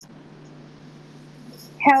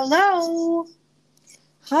Hello.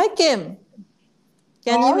 Hi, Kim.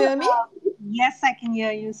 Can you Well, hear me? yes, I can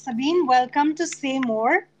hear you. Sabeen, welcome to Say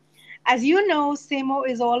More. As you know, Say More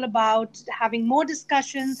is all about having more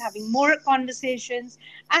discussions, having more conversations,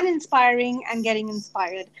 and inspiring and getting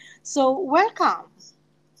inspired. So, welcome.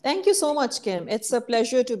 Thank you so much, Kim. It's a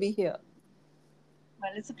pleasure to be here.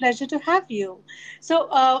 Well, it's a pleasure to have you. So,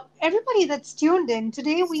 everybody that's tuned in,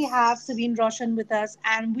 today we have Sabine Roshan with us,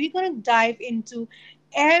 and we're going to dive into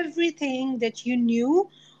everything that you knew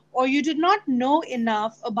or you did not know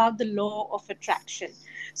enough about the law of attraction.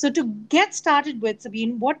 So, to get started with,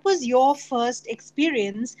 Sabine, what was your first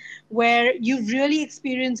experience where you really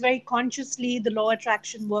experienced very consciously the law of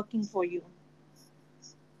attraction working for you?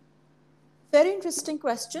 Very interesting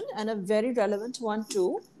question and a very relevant one,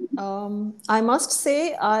 too. I must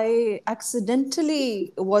say, I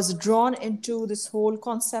accidentally was drawn into this whole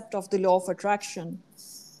concept of the law of attraction.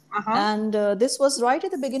 Uh huh. And this was right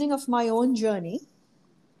at the beginning of my own journey.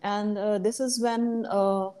 And this is when,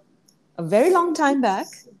 a very long time back,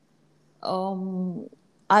 um,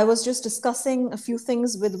 I was just discussing a few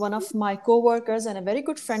things with one of my coworkers and a very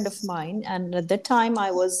good friend of mine. And at that time,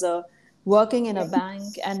 I was working in a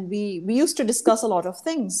bank, and we used to discuss a lot of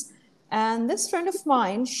things. And this friend of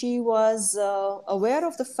mine, she was aware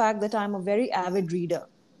of the fact that I'm a very avid reader.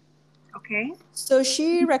 Okay. So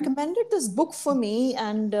she recommended this book for me,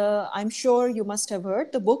 and I'm sure you must have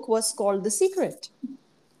heard. The book was called The Secret by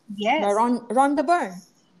Yes. Rhonda Byrne.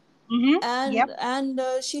 Mm-hmm. Yep. And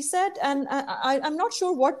she said, and I'm not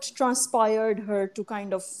sure what transpired her to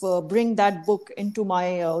kind of bring that book into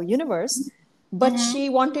my universe, but Mm-hmm. she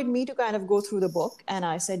wanted me to kind of go through the book, and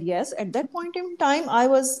I said yes. At that point in time, I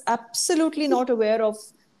was absolutely not aware of,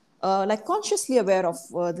 like consciously aware of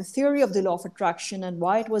the theory of the law of attraction and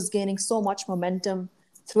why it was gaining so much momentum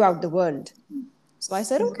throughout the world. So I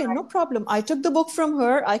said, okay, no Right. problem. I took the book from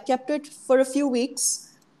her. I kept it for a few weeks.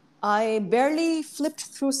 I barely flipped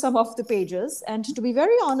through some of the pages. And to be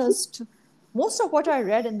very honest, most of what I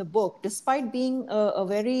read in the book, despite being a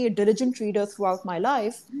very diligent reader throughout my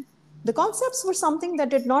life, the concepts were something that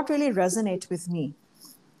did not really resonate with me.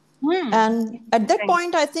 Hmm. And at that Interesting.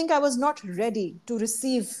 point, I think I was not ready to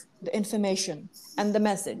receive the information and the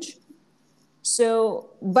message. So,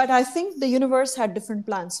 but I think the universe had different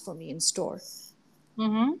plans for me in store.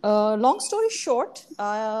 Mm-hmm. Long story short,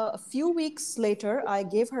 a few weeks later, I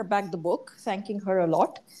gave her back the book, thanking her a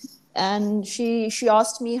lot. And she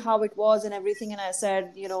asked me how it was and everything, and I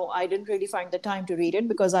said, I didn't really find the time to read it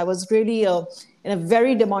because I was really in a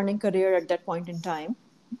very demanding career at that point in time.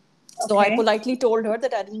 So I Okay. politely told her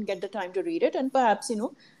that I didn't get the time to read it, and perhaps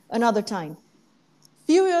another time.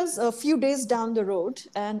 A few days down the road,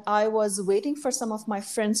 and I was waiting for some of my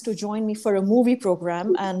friends to join me for a movie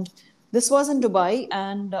program, and this was in Dubai,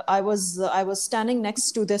 and I was standing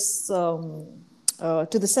next to this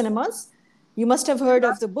to the cinemas. You must have heard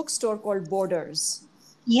of the bookstore called Borders.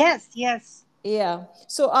 Yes, yes. Yeah,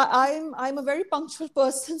 so I'm a very punctual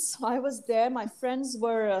person, so I was there. My friends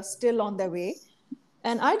were still on their way,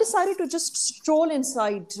 and I decided to just stroll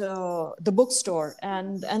inside the bookstore.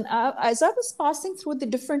 And as I was passing through the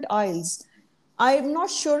different aisles, I'm not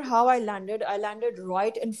sure how I landed. I landed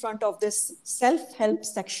right in front of this self-help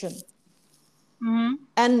section. Mm-hmm.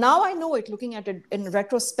 And now I know it looking at it in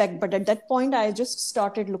retrospect, but at that point, I just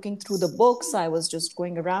started looking through the books. I was just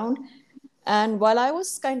going around. And while I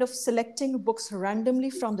was kind of selecting books randomly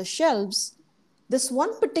from the shelves, this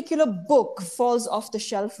one particular book falls off the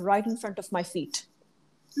shelf right in front of my feet.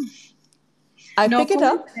 I No pick it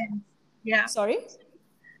up. coincidence. Yeah. Sorry?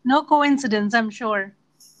 No coincidence, I'm sure.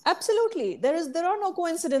 Absolutely. There are no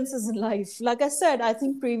coincidences in life. Like I said, I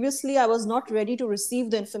think previously I was not ready to receive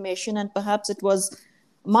the information, and perhaps it was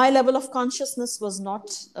my level of consciousness was not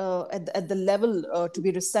at the level to be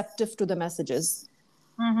receptive to the messages.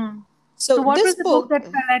 Mm-hmm. So, So what was this the book book,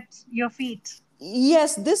 that fell at your feet?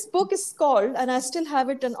 yes, this book is called, and I still have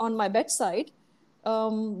it on my bedside.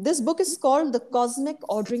 This book is called The Cosmic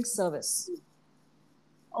Ordering Service.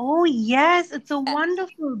 Oh, yes, it's a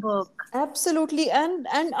wonderful book. Absolutely, and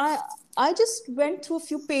I just went through a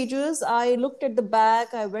few pages. I looked at the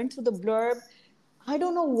back. I went through the blurb. I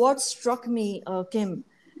don't know what struck me, Kim.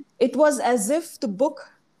 It was as if the book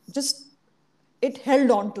just it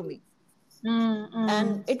held on to me, and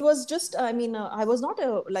Mm-mm. it was just. I mean, I was not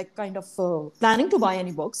like kind of planning to buy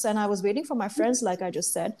any books, and I was waiting for my friends, like I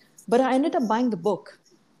just said. But I ended up buying the book,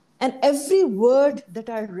 and every word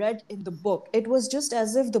that I read in the book, it was just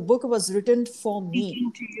as if the book was written for me.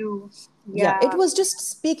 Speaking to you. Yeah, it Yeah. was just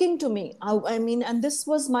speaking to me. I mean, and this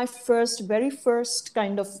was my very first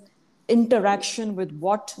kind of interaction with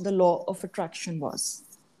what the law of attraction was.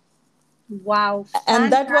 Wow,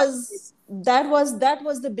 And fantastic. that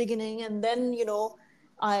was the beginning. And then,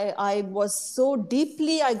 I was so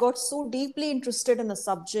deeply, I got so deeply interested in the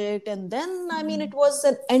subject. And then, I mean, it was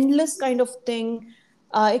an endless kind of thing.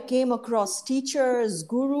 I came across teachers,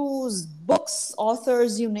 gurus, books,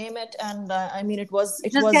 authors, you name it. And I mean, You it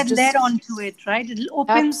just was get led just onto it, right? It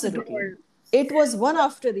opens the absolutely, door. it was one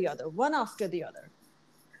after the other, one after the other.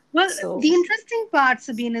 Well, the So interesting part,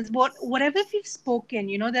 Sabine, is whatever we've spoken.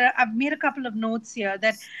 I've made a couple of notes here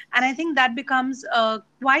that, and I think that becomes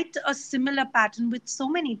quite a similar pattern with so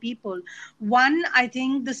many people. One, I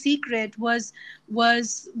think the secret was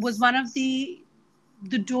one of the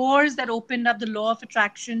doors that opened up the law of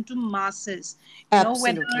attraction to masses. Whether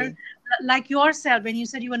absolutely. like yourself, when you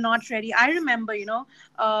said you were not ready, I remember,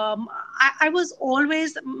 I was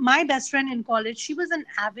always, my best friend in college, she was an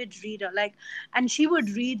avid reader, like, and she would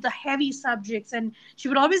read the heavy subjects, and she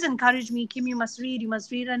would always encourage me, Kim, you must read.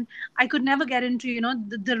 And I could never get into,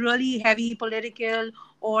 the really heavy political,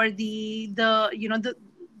 or the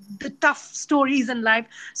tough stories in life.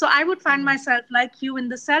 So I would find Mhm. myself like you in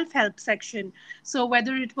the self-help section. So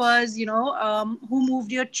whether it was, Who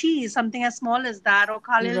Moved Your Cheese, something as small as that, or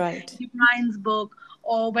Khalil Right. Gibran's book,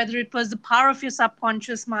 or whether it was The Power of Your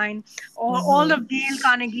Subconscious Mind, or all Hmm. of Dale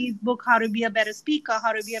Carnegie's book, How to Be a Better Speaker,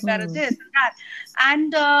 How to Be a Better this and that.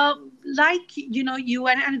 And like, and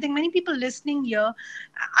I think many people listening here,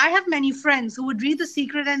 I have many friends who would read The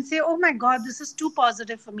Secret and say, oh my God, this is too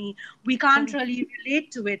positive for me. We can't really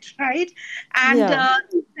relate to it, right? And Yeah,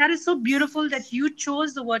 that is so beautiful that you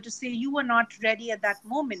chose the word to say you were not ready at that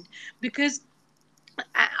moment. Because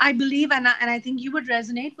I believe, and I think you would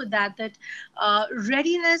resonate with that, that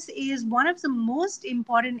readiness is one of the most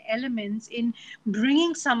important elements in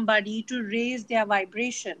bringing somebody to raise their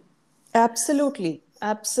vibration, absolutely,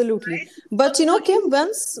 absolutely. right? But So Kim,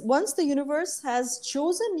 once the universe has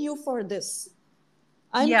chosen you for this,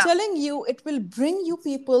 I'm yeah, telling you, it will bring you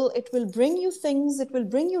people, it will bring you things, it will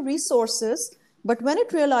bring you resources. But when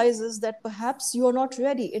it realizes that perhaps you are not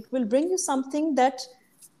ready, it will bring you something that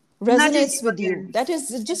nudges resonates you with you, again. that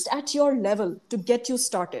is just at your level to get you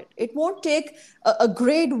started. It won't take a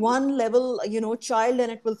grade 1 level, child,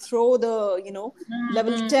 and it will throw the,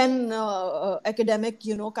 level Hmm. 10 academic,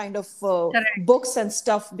 kind of Correct. books and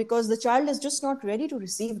stuff, because the child is just not ready to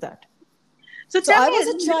receive that. So So tell I me, was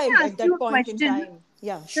a let me child ask at you that a point in question. time.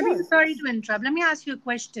 Yeah, Sabine, sure. sorry to interrupt. Let me ask you a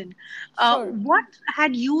question. Sure. What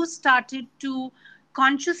had you started to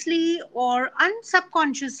consciously or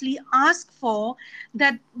unsubconsciously ask for,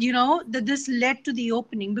 that this led to the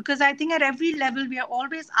opening? Because I think at every level we are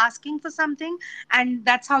always asking for something, and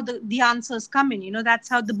that's how the answers come in. That's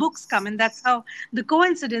how the books come, and that's how the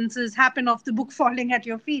coincidences happen of the book falling at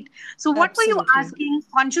your feet. So, what were you Absolutely. asking,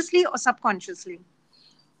 consciously or subconsciously?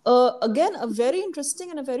 Again, a very interesting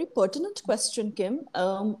and a very pertinent question, Kim.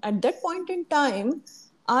 At that point in time,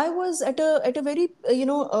 I was at a very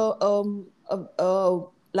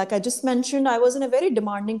like I just mentioned, I was in a very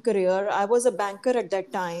demanding career. I was a banker at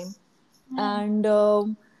that time, and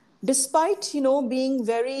despite being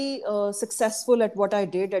very successful at what I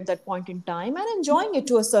did at that point in time, and enjoying it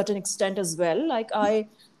to a certain extent as well, like I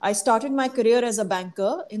started my career as a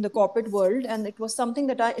banker in the corporate world, and it was something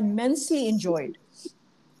that I immensely enjoyed.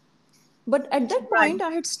 But at that Right. point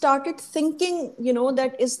I had started thinking,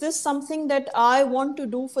 that is this something that I want to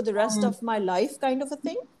do for the rest Mm, of my life, kind of a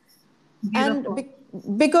thing. And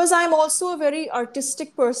beautiful. because I'm also a very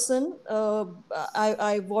artistic person,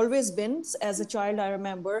 I've always been, as a child, I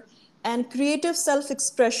remember. And creative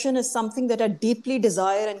self-expression is something that I deeply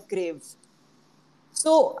desire and crave.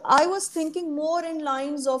 So I was thinking more in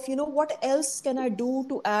lines of, what else can I do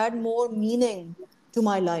to add more meaning to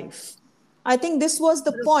my life? I think this was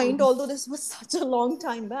the Beautiful. point, although this was such a long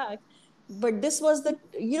time back. But this was the,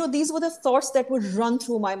 these were the thoughts that would run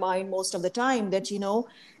through my mind most of the time, that,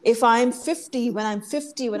 if I'm 50, when I'm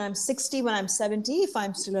 50, when I'm 60, when I'm 70, if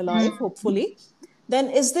I'm still alive, hopefully, then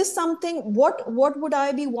is this something, what would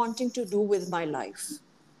I be wanting to do with my life?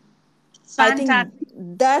 I think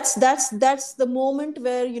Fantastic. that's the moment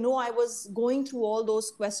where I was going through all those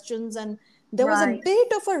questions, and there was a Right.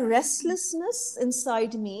 bit of a restlessness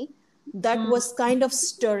inside me that Mm. was kind of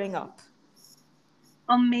stirring up.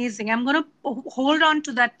 Amazing. I'm going to hold on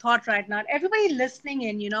to that thought right now. Everybody listening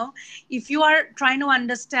in, if you are trying to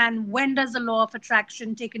understand when does the law of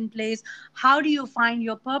attraction take in place, how do you find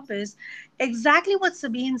your purpose? exactly what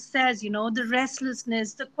Sabine says, the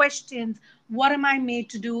restlessness, the questions, what am I made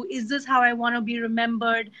to do? Is this how I want to be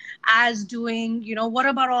remembered as doing? What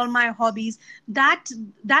about all my hobbies? That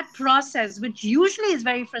process, which usually is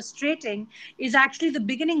very frustrating, is actually the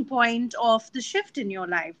beginning point of the shift in your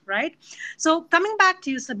life, right? So coming back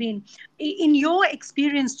to you, Sabine, in your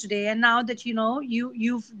experience today, and now that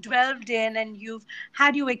you've delved in and you've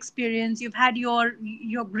had your experience, you've had your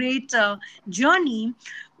great journey,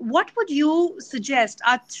 what would you suggest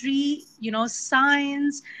are three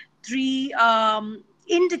signs, three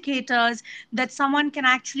indicators that someone can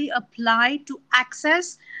actually apply to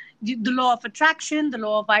access the law of attraction, the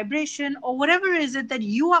law of vibration, or whatever is it that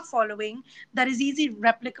you are following that is easy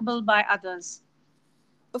replicable by others?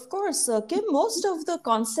 Of course, Kim, most of the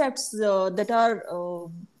concepts that are,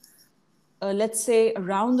 let's say,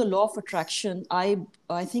 around the law of attraction, I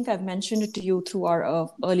think I've mentioned it to you through our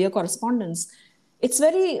earlier correspondence. It's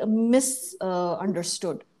very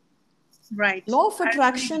misunderstood. Right. Law of I agree with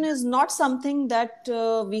attraction is that. not something that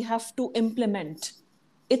we have to implement.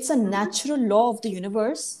 It's a natural law of the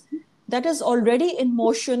universe that is already in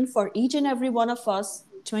motion for each and every one of us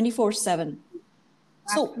 24/7.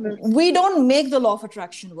 So Absolutely. we don't make the law of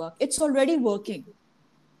attraction work. It's already working.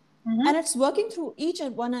 Hmm. And it's working through each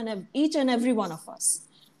and every one of us.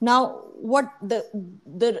 Now, what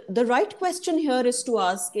the right question here is to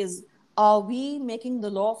ask is, are we making the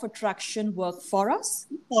law of attraction work for us,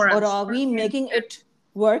 For or us. are Or we against making us. it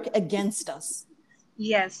work against us?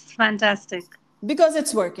 Yes, fantastic. Because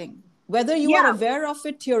it's working. Whether you are Yeah, aware of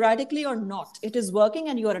it theoretically or not, it is working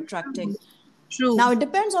and you are attracting. true. Now, it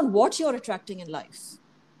depends on what you're attracting in life.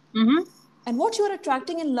 Mm-hmm. And what you're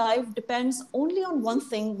attracting in life depends only on one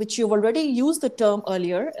thing, which you've already used the term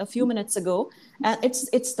earlier, a few minutes ago, and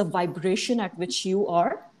it's the vibration at which you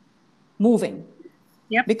are moving.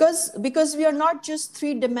 Yep. Because we are not just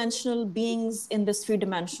three-dimensional beings in this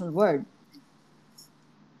three-dimensional world.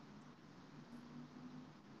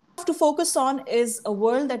 What we have to focus on is a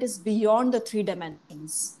world that is beyond the three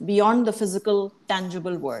dimensions, beyond the physical,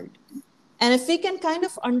 tangible world. And if we can kind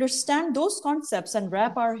of understand those concepts and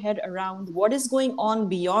wrap our head around what is going on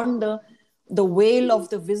beyond the veil of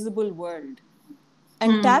the visible world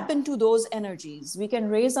and Hmm. tap into those energies, we can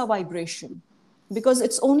raise our vibration, because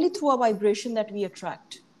it's only through our vibration that we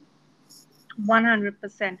attract.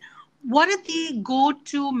 100%. What are the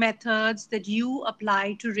go-to methods that you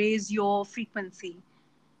apply to raise your frequency?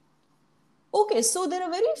 Okay, so there are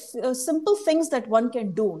very simple things that one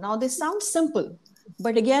can do. Now, they sound simple,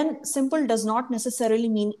 but again, simple does not necessarily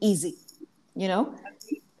mean easy. You know,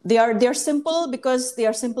 they are simple because they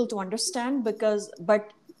are simple to understand.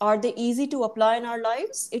 But are they easy to apply in our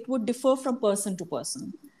lives? It would differ from person to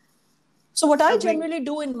person. So, what I Agree. generally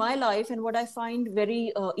do in my life and what I find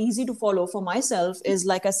very easy to follow for myself is,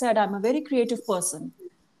 like I said, I'm a very creative person.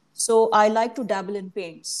 So I like to dabble in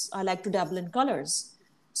paints. I like to dabble in colors.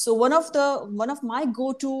 So one of my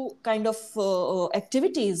go-to kind of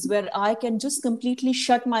activities where I can just completely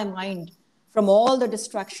shut my mind from all the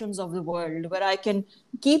distractions of the world, where I can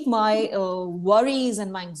keep my worries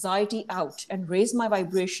and my anxiety out and raise my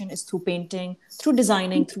vibration, is through painting, through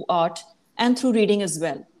designing, through art, and through reading as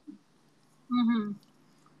well. Mm-hmm.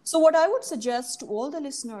 So, what I would suggest to all the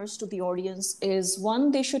listeners, to the audience, is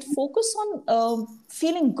one, they should focus on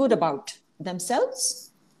feeling good about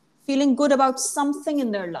themselves, feeling good about something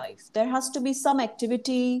in their life. There has to be some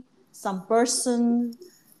activity, some person,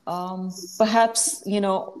 perhaps,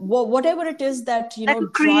 whatever it is that, Like a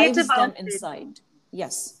creative drives them outlet. inside.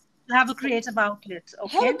 Yes. To have a creative outlet.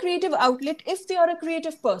 Have a Okay. creative outlet if they are a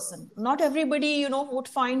creative person. Not everybody, would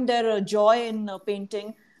find their joy in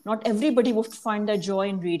painting. Not everybody would find their joy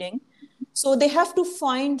in reading. So they have to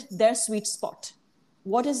find their sweet spot.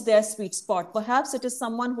 What is their sweet spot? Perhaps it is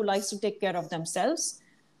someone who likes to take care of themselves.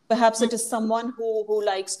 Perhaps it is someone who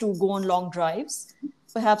likes to go on long drives.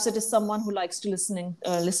 Perhaps it is someone who likes to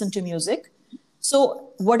listen to music. So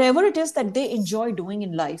whatever it is that they enjoy doing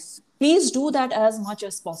in life, please do that as much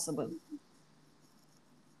as possible.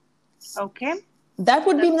 Okay. That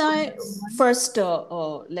would be That's good, my number one. first,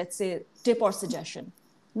 let's say, tip or suggestion.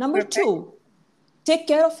 Number Perfect. two, take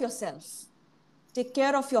care of yourself. Take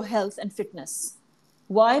care of your health and fitness.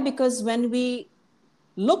 Why? Because when we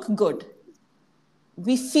look good,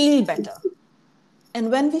 we feel better. And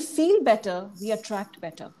when we feel better, we attract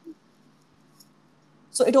better.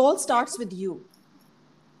 So it all starts with you.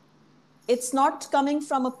 It's not coming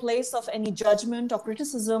from a place of any judgment or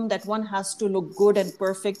criticism that one has to look good and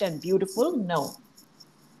perfect and beautiful. No.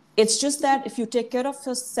 It's just that if you take care of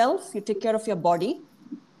yourself, you take care of your body,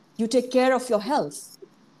 you take care of your health,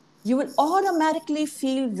 you will automatically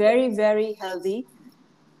feel very, very healthy.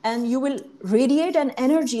 and you will radiate an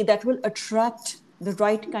energy that will attract the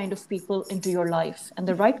right kind of people into your life and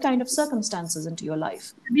the right kind of circumstances into your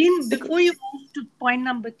life. I mean, Because, before you move to point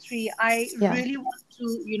number three, I yeah, really want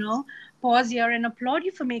to, pause here and applaud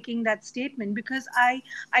you for making that statement, because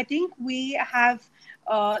I think we have.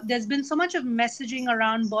 There's been so much of messaging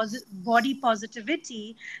around body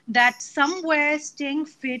positivity that somewhere staying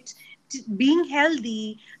fit, being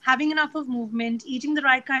healthy, having enough of movement, eating the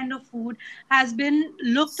right kind of food has been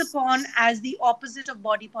looked upon as the opposite of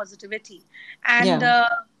body positivity. And yeah,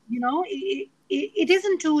 it is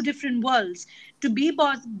in two different worlds. To be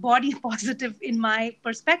body positive, in my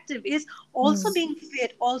perspective, is also being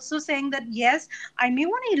fit, also saying that yes, I may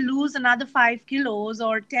want to lose another 5 kilos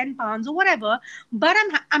or 10 pounds or whatever, but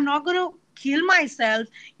I'm not going to kill myself,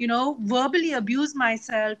 verbally abuse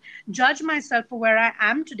myself, judge myself for where I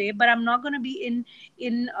am today, but I'm not going to be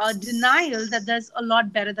in denial that there's a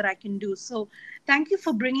lot better that I can do. So thank you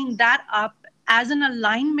for bringing that up as an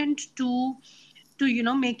alignment to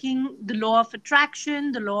making the law of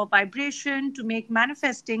attraction, the law of vibration, to make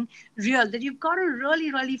manifesting real, that you've got to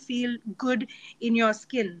really really feel good in your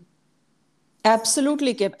skin.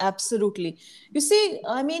 absolutely, Kip, absolutely. You see,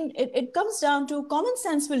 I mean, it comes down to common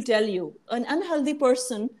sense will tell you an unhealthy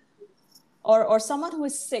person or someone who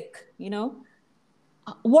is sick,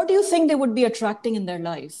 what do you think they would be attracting in their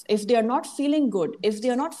life if they are not feeling good, if they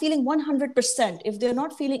are not feeling 100%, if they're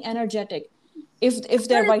not feeling energetic, if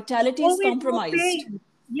their Well, vitality is always more compromised? pain.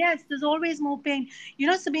 Yes, there's always more pain.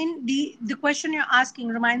 Sabine, the question you're asking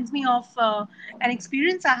reminds me of an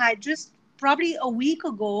experience I had just probably a week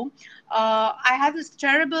ago. I had this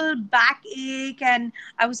terrible backache, and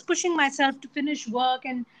I was pushing myself to finish work,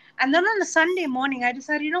 and then on a Sunday morning, I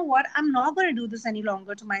decided, you know what, I'm not going to do this any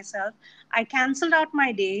longer to myself. I canceled out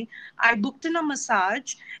my day. I booked in a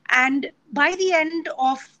massage, and by the end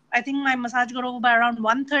of, I think my massage got over by around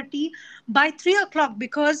 1:30. By 3 o'clock,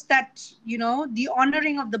 because that, the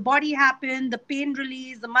honoring of the body happened, the pain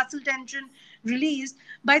release, the muscle tension released.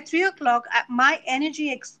 By 3 o'clock, my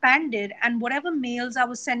energy expanded, and whatever mails I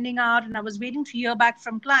was sending out and I was waiting to hear back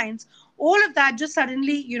from clients, all of that just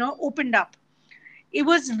suddenly, opened up. It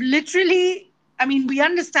was literally, I mean, we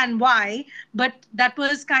understand why, but that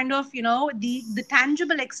was kind of, the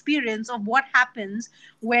tangible experience of what happens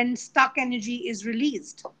when stuck energy is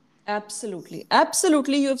released. Absolutely,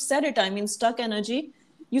 absolutely, you have said it. I mean, stuck energy.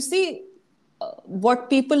 You see, what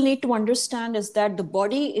people need to understand is that the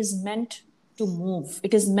body is meant to move,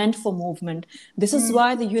 it is meant for movement. This is Mm,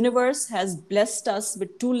 why the universe has blessed us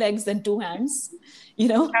with two legs and two hands, you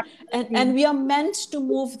know and absolutely. we are meant to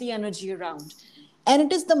move the energy around, and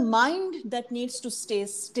it is the mind that needs to stay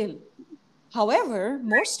still. However,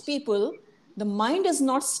 most people, the mind is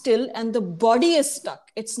not still and the body is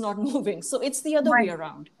stuck. It's not moving. So it's the other My way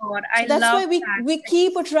around. God, I So that's love why we, that. we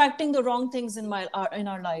keep attracting the wrong things in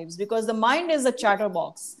our lives, because the mind is a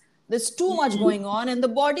chatterbox. There's too much going on, and the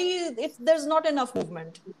body, there's not enough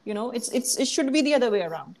movement. It should be the other way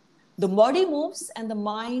around. The body moves and the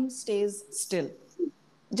mind stays still.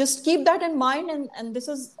 Just keep that in mind, and this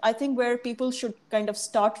is, I think, where people should kind of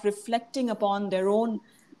start reflecting upon their own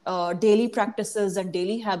daily practices and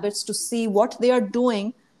daily habits to see what they are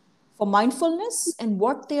doing for mindfulness and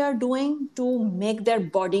what they are doing to make their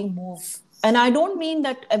body move. And I don't mean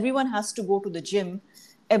that everyone has to go to the gym,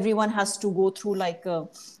 everyone has to go through like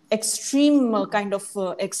extreme kind of You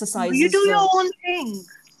do exercises. your own thing.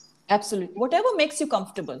 Absolutely, whatever makes you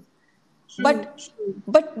comfortable, True, but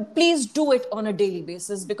true. please do it on a daily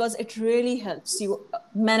basis, because it really helps you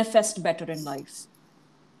manifest better in life.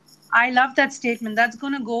 I love that statement. That's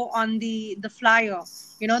going to go on the flyer.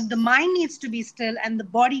 The mind needs to be still and the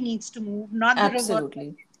body needs to move, not the reverse.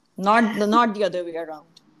 Absolutely, not the other way around.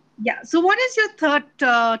 Yeah. So, what is your third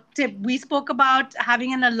tip? We spoke about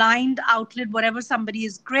having an aligned outlet, whatever somebody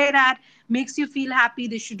is great at, makes you feel happy.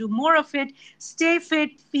 They should do more of it. Stay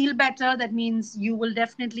fit, feel better. That means you will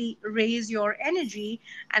definitely raise your energy,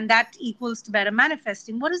 and that equals to better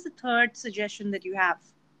manifesting. What is the third suggestion that you have?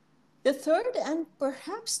 The third and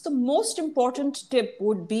perhaps the most important tip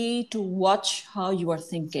would be to watch how you are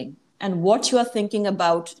thinking and what you are thinking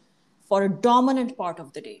about for a dominant part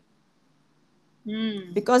of the day,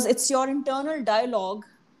 Hmm. because it's your internal dialogue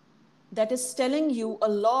that is telling you a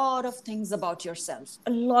lot of things about yourself, a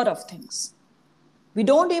lot of things. We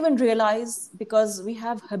don't even realize, because we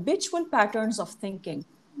have habitual patterns of thinking.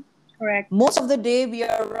 Correct. Most of the day, we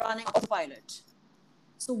are running autopilot.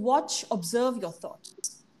 So, watch, observe your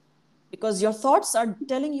thoughts, because your thoughts are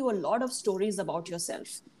telling you a lot of stories about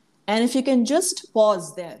yourself. And if you can just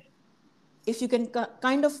pause there, if you can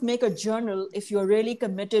kind of make a journal, if you're really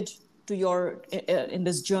committed to your in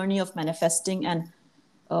this journey of manifesting and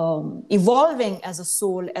evolving as a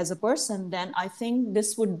soul, as a person, then I think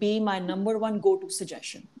this would be my number one go-to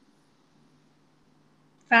suggestion.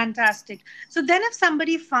 Fantastic. So then if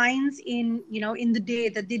somebody finds in, in the day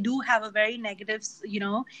that they do have a very negative,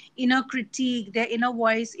 inner critique, their inner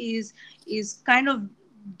voice is kind of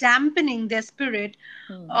dampening their spirit,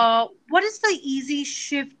 what is the easy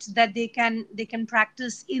shift that they can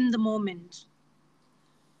practice in the moment?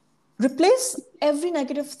 Replace every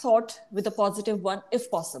negative thought with a positive one if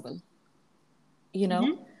possible. you know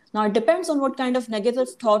Hmm. Now it depends on what kind of negative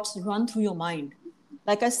thoughts run through your mind.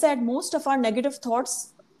 Like I said, most of our negative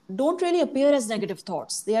thoughts don't really appear as negative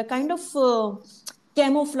thoughts. They are kind of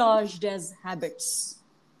camouflaged as habits,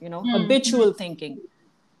 Hmm. habitual thinking.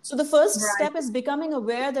 So the first Right. step is becoming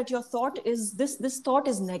aware that your thought is this thought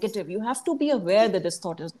is negative. You have to be aware that this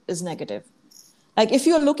thought is negative. Like if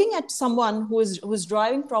you're looking at someone who is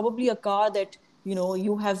driving probably a car that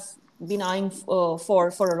you have been eyeing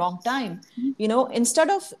for a long time, instead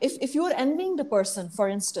of, if you're envying the person, for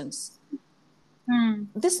instance, Hmm.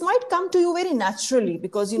 this might come to you very naturally,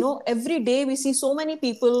 because every day we see so many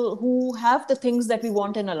people who have the things that we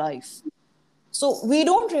want in a life. So we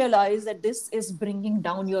don't realize that this is bringing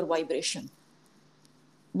down your vibration.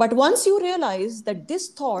 But once you realize that this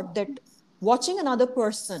thought, that watching another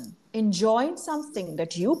person enjoying something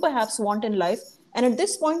that you perhaps want in life, and at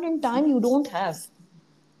this point in time you don't have,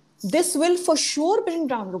 this will for sure bring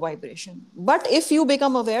down the vibration. But if you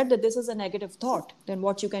become aware that this is a negative thought, then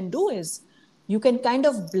what you can do is you can kind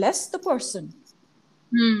of bless the person,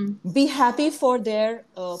 Hmm. be happy for their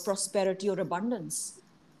prosperity or abundance,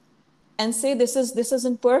 and say this is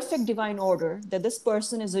in perfect divine order, that this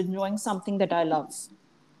person is enjoying something that I love.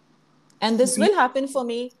 And this will happen for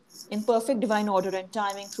me in perfect divine order and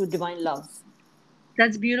timing through divine love.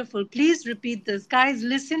 That's beautiful. Please repeat this. Guys,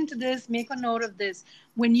 listen to this. Make a note of this.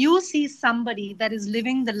 When you see somebody that is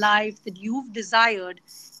living the life that you've desired,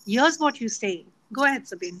 here's what you say. Go ahead,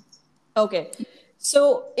 Sabine. Okay.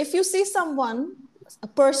 So if you see someone, a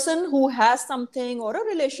person who has something or a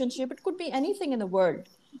relationship, it could be anything in the world,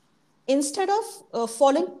 instead of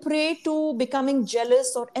falling prey to becoming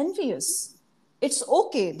jealous or envious, it's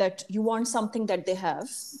okay that you want something that they have.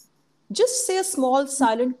 Just say a small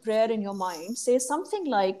silent prayer in your mind. Say something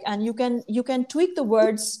like, and you can tweak the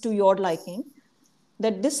words to your liking,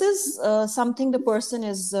 that this is something the person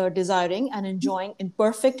is desiring and enjoying in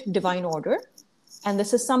perfect divine order. And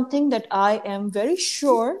this is something that I am very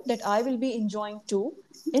sure that I will be enjoying too,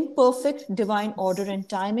 in perfect divine order and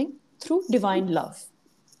timing through divine love.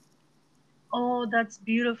 Oh, that's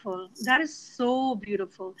beautiful. That is so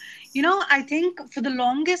beautiful. I think for the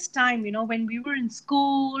longest time, when we were in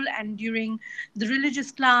school and during the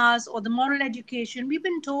religious class or the moral education, we've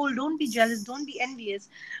been told don't be jealous, don't be envious.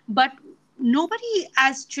 But nobody,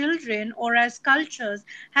 as children or as cultures,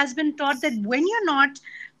 has been taught that when you're not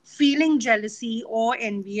feeling jealousy or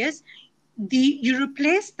envious, you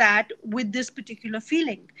replace that with this particular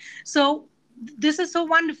feeling. So this is so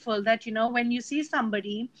wonderful that when you see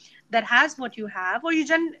somebody that has what you have,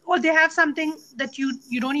 or they have something that you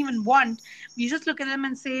don't even want, you just look at them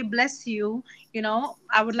and say, bless you,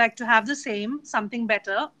 I would like to have the same, something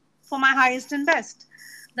better, for my highest and best.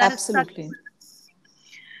 That is such. Absolutely.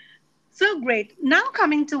 So great. Now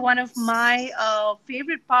coming to one of my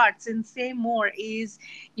favorite parts in Say More is,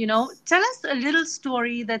 tell us a little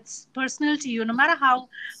story that's personal to you, no matter how,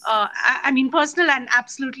 I mean, personal and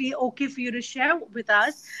absolutely okay for you to share with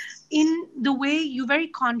us, in the way you very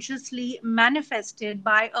consciously manifested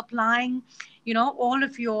by applying, all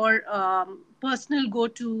of your personal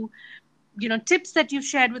go-to, tips that you've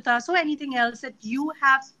shared with us, or anything else that you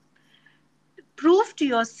have prove to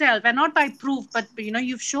yourself, and not by proof, but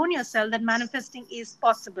you've shown yourself that manifesting is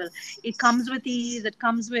possible. It comes with ease, it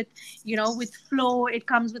comes with with flow, it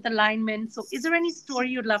comes with alignment. So is there any story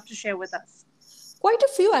you'd love to share with us? Quite a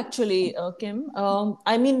few, actually, Kim.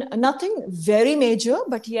 I mean, nothing very major,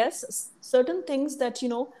 but yes, certain things that,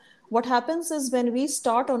 what happens is when we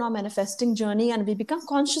start on our manifesting journey and we become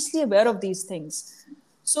consciously aware of these things.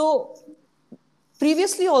 So,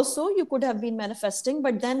 previously also, you could have been manifesting,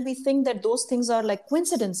 but then we think that those things are like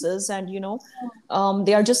coincidences, and,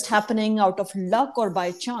 they are just happening out of luck or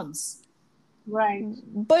by chance. Right.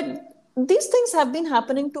 But these things have been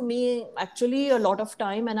happening to me actually a lot of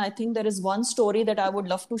time, and I think there is one story that I would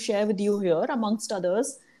love to share with you here, amongst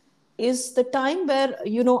others, is the time where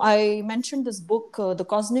I mentioned this book, The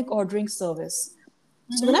Cosmic Ordering Service.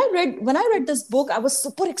 So when Mm-hmm. I read this book, I was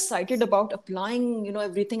super excited about applying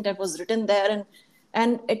everything that was written there,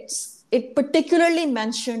 and it particularly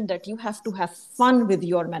mentioned that you have to have fun with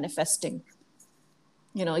your manifesting.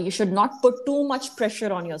 You should not put too much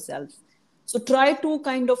pressure on yourself. So try to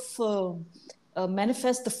kind of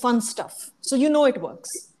manifest the fun stuff. So you know it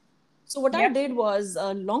works. So what I Yeah. did was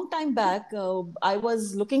a long time back, I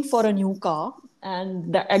was looking for a new car,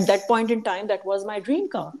 and at that point in time, that was my dream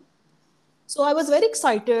car. So I was very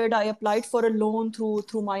excited. I applied for a loan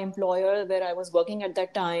through my employer where I was working at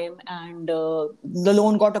that time, and the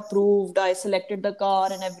loan got approved. I selected the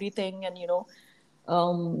car and everything, and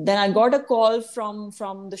then I got a call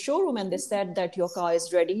from the showroom, and they said that your car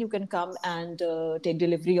is ready. You can come and take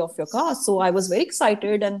delivery of your car. So I was very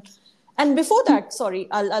excited, and before that, sorry,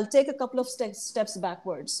 I'll take a couple of steps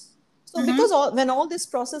backwards. So Mm-hmm. because when all this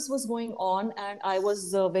process was going on, and I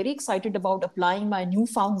was very excited about applying my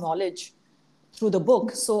newfound knowledge through the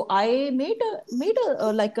book, so I made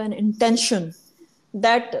a like an intention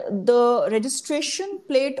that the registration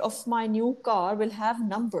plate of my new car will have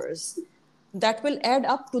numbers that will add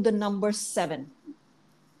up to the number 7.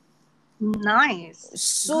 Nice.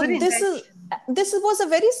 So Good intention. this was a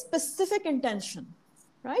very specific intention,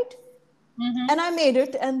 right? Mm-hmm. And I made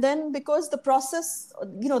it, and then because the process,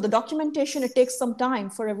 the documentation, it takes some time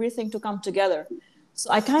for everything to come together. So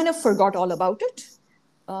I kind of forgot all about it.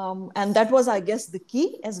 And that was, I guess, the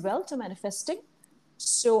key as well to manifesting.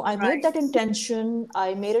 So I made Right. that intention.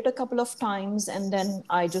 I made it a couple of times, and then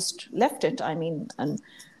I just left it. I mean, and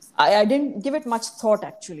I didn't give it much thought,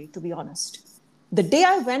 actually, to be honest. The day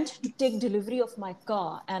I went to take delivery of my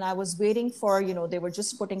car, and I was waiting for, they were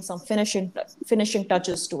just putting some finishing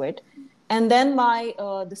touches to it. And then my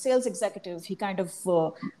the sales executive, he kind of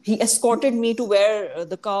he escorted me to where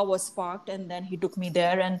the car was parked, and then he took me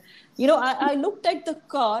there. And I looked at the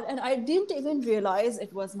car, and I didn't even realize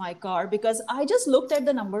it was my car, because I just looked at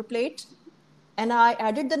the number plate, and I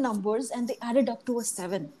added the numbers, and they added up to a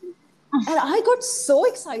 7. And I got so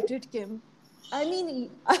excited, Kim. I mean,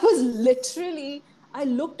 I was literally, I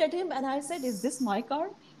looked at him and I said, "Is this my car?"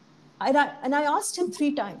 And I asked him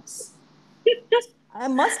 3 times. I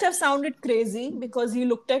must have sounded crazy because he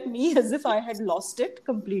looked at me as if I had lost it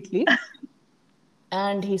completely.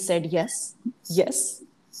 And he said, "Yes, yes,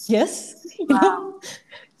 yes." Wow.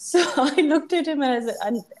 So I looked at him,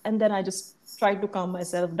 and and then I just tried to calm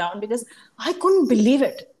myself down because I couldn't believe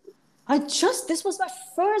it. This was my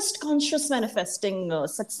first conscious manifesting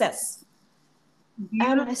success.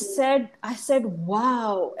 And I Beautiful. said, I said,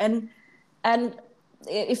 wow. And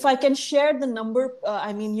if I can share the number,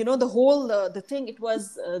 I mean, the whole, the thing, it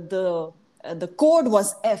was the code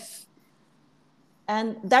was F.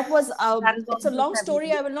 And that was That is it's a also long story.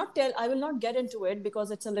 seven. I will not get into it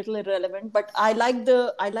because it's a little irrelevant, but I like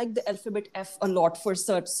the alphabet F a lot for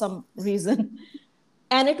some reason.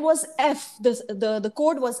 And it was F. The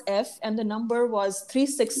code was F, and the number was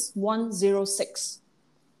 36106.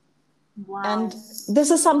 And Wow.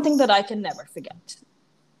 this is something that I can never forget.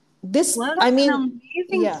 Well, I that's an mean,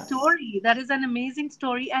 amazing yeah, story. That is an amazing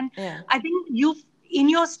story. And yeah, I think in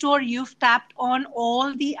your story, you've tapped on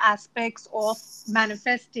all the aspects of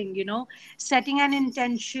manifesting, setting an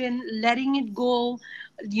intention, letting it go,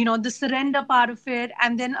 the surrender part of it,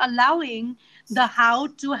 and then allowing the how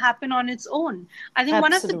to happen on its own. I think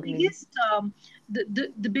one of the absolutely. biggest,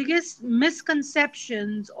 the biggest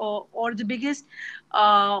misconceptions, or the biggest,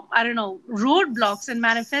 I don't know, roadblocks in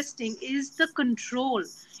manifesting is the control.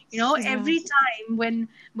 Yeah, Every time when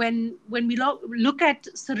we look at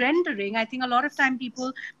surrendering, I think a lot of time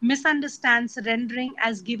people misunderstand surrendering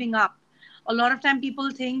as giving up. A lot of time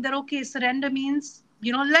people think that, okay, surrender means,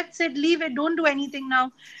 let's say leave it, don't do anything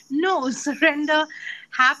now. No, surrender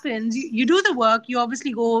happens. You do the work, you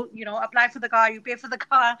obviously go, apply for the car, you pay for the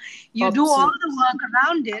car, you do all absolutely. the work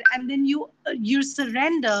around it, and then you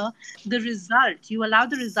surrender the result. You allow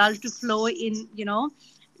the result to flow in,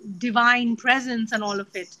 divine presence and all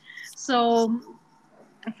of it. So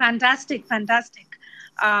fantastic, fantastic.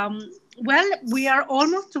 Well, we are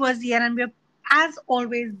almost towards the end, and we're, as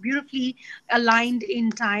always, beautifully aligned in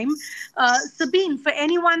time. Sabine, for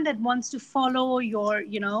anyone that wants to follow your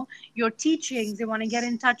teachings, they want to get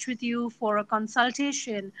in touch with you for a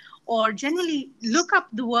consultation, or generally look up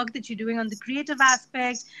the work that you're doing on the creative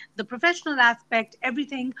aspect, the professional aspect,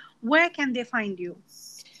 everything, where can they find you?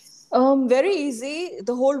 Very easy.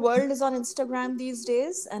 The whole world is on Instagram these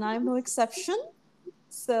days, and I'm no exception.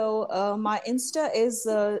 So my Insta is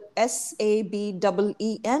SABEEN,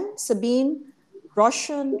 Sabeen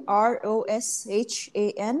Roshan, ROSHAN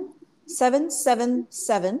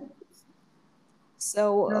 777.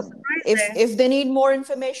 So No surprise if there. if they need more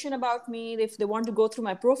information about me, if they want to go through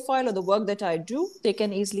my profile or the work that I do, they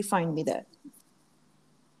can easily find me there.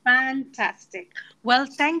 Fantastic. Well,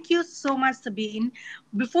 thank you so much, Sabine.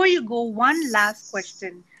 Before you go, one last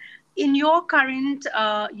question. In your current,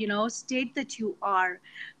 state that you are,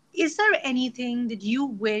 Is there anything that you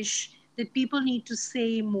wish that people need to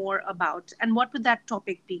say more about? And what would that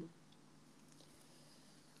topic be?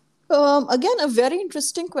 Again, a very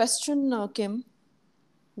interesting question, Kim.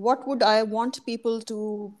 What would I want people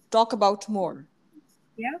to talk about more?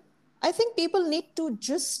 Yeah. I think people need to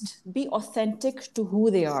just be authentic to who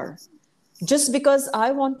they are. Just because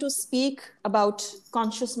I want to speak about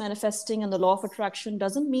conscious manifesting and the law of attraction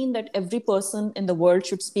doesn't mean that every person in the world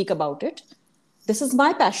should speak about it. This is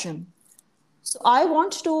my passion. So I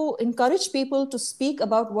want to encourage people to speak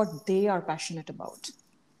about what they are passionate about.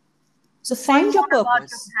 So Say find your more about your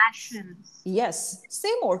purpose. passions. Yes, say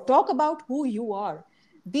more. Talk about who you are.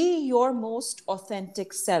 Be your most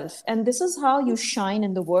authentic self. And this is how you shine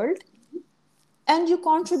in the world and you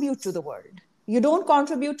contribute to the world. You don't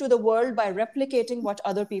contribute to the world by replicating what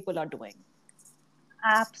other people are doing.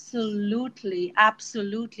 Absolutely,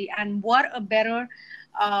 absolutely. And what a better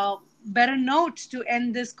note to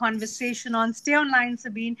end this conversation on. Stay online,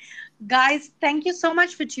 Sabine. Guys, thank you so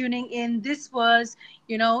much for tuning in. This was,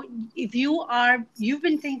 if you've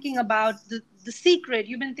been thinking about the secret,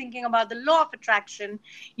 you've been thinking about the law of attraction,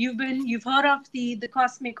 you've heard of the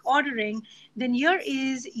cosmic ordering, then here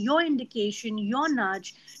is your indication, your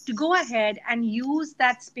nudge to go ahead and use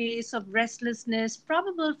that space of restlessness,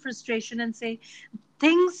 probable frustration, and say,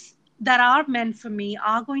 things that are meant for me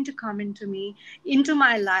are going to come into me, into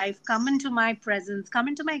my life, come into my presence, come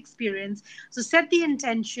into my experience. So set the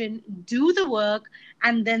intention, do the work,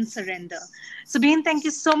 and then surrender. Sabine, thank you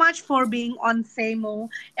so much for being on Say More.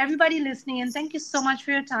 Everybody listening, and thank you so much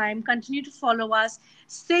for your time. Continue to follow us.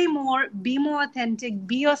 Say more, be more authentic,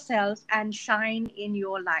 be yourself, and shine in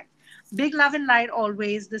your life. Big love and light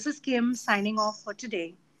always. This is Kim signing off for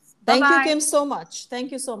today. Bye Thank you, bye. Kim, so much.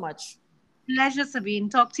 Thank you so much. Pleasure, Sabine.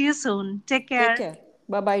 Talk to you soon. Take Take care. care.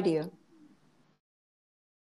 Bye bye, dear.